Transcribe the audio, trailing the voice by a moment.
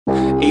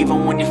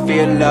even when you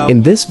feel low.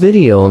 In this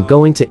video, I'm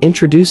going to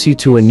introduce you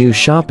to a new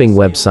shopping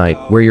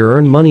website where you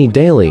earn money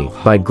daily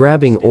by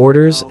grabbing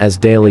orders as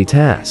daily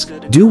task.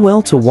 Do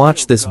well to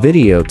watch this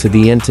video to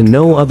the end to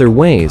know other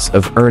ways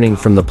of earning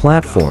from the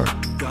platform.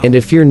 And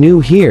if you're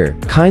new here,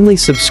 kindly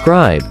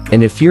subscribe,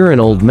 and if you're an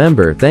old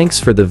member, thanks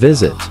for the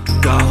visit.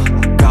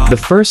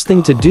 The first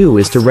thing to do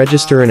is to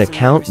register an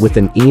account with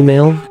an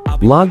email,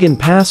 login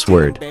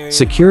password,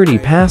 security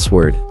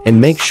password, and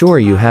make sure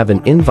you have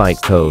an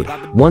invite code.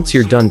 Once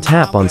you're done,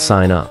 tap on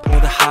sign up.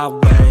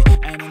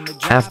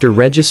 After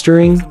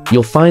registering,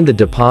 you'll find the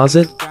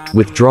deposit,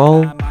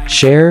 withdrawal,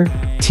 share,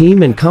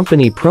 team and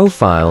company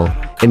profile,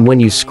 and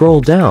when you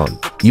scroll down,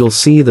 you'll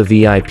see the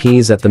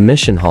VIPs at the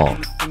mission hall.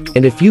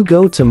 And if you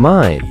go to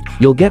mine,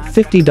 you'll get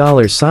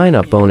 $50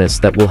 sign-up bonus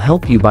that will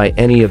help you buy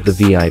any of the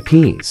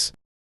VIPs.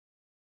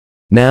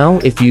 Now,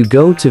 if you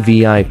go to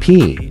VIP,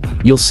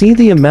 you'll see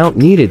the amount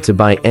needed to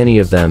buy any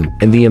of them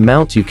and the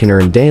amount you can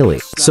earn daily.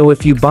 So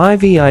if you buy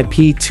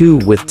VIP 2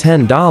 with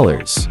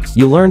 $10,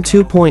 you'll earn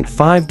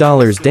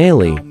 $2.5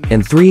 daily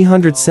and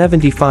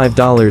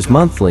 $375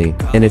 monthly,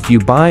 and if you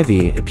buy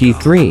VIP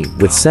 3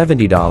 with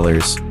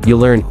 $70,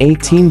 you'll earn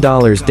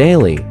 $18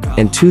 daily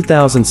and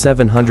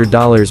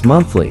 $2,700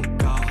 monthly.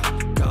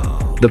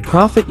 The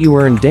profit you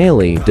earn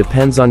daily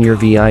depends on your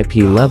VIP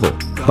level.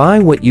 Buy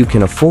what you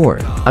can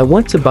afford. I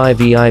want to buy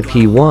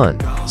VIP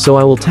 1, so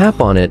I will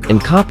tap on it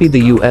and copy the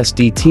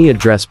USDT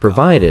address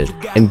provided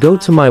and go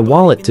to my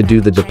wallet to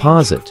do the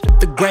deposit.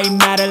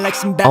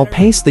 I'll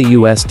paste the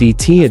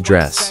USDT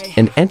address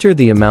and enter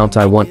the amount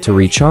I want to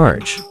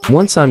recharge.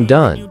 Once I'm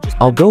done,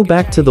 I'll go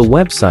back to the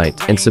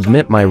website and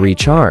submit my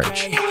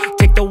recharge.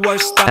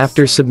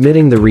 After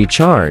submitting the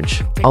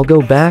recharge, I'll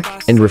go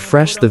back and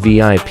refresh the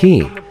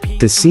VIP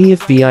to see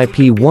if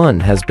VIP 1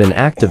 has been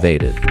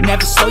activated.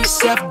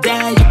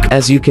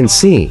 As you can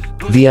see,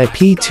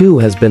 VIP 2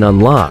 has been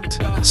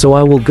unlocked, so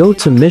I will go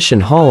to Mission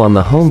Hall on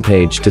the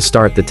homepage to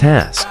start the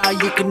task.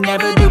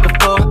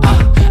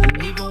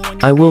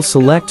 I will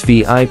select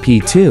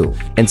VIP 2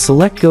 and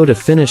select Go to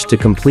finish to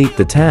complete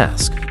the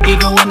task.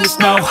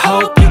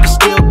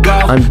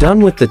 I'm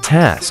done with the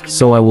task,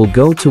 so I will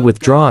go to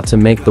Withdraw to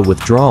make the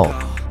withdrawal.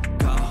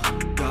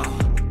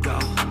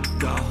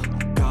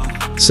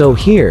 So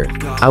here,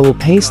 I will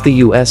paste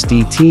the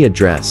USDT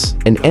address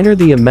and enter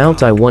the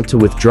amount I want to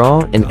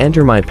withdraw and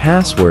enter my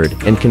password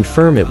and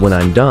confirm it when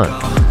I'm done.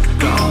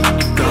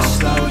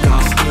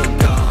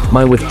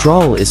 My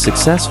withdrawal is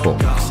successful,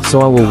 so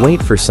I will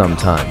wait for some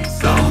time.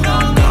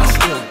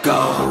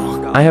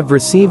 I have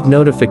received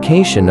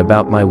notification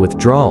about my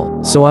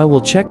withdrawal, so I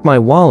will check my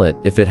wallet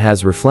if it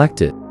has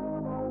reflected.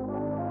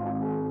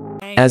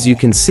 As you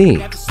can see,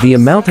 the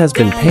amount has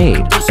been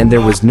paid, and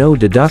there was no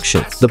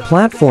deduction. The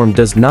platform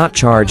does not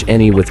charge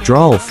any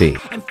withdrawal fee.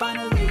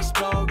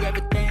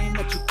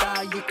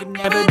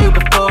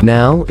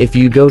 Now, if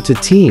you go to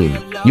Team,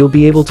 you'll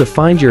be able to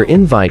find your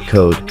invite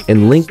code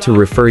and link to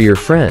refer your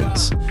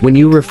friends. When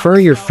you refer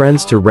your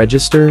friends to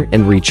register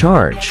and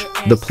recharge,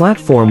 the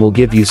platform will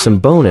give you some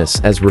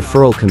bonus as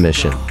referral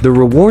commission. The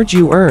reward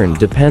you earn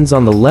depends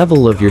on the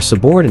level of your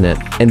subordinate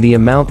and the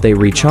amount they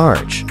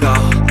recharge.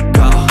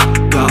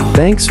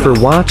 Thanks for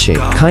watching.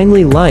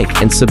 Kindly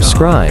like and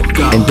subscribe,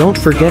 and don't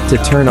forget to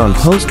turn on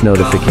post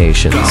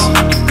notifications.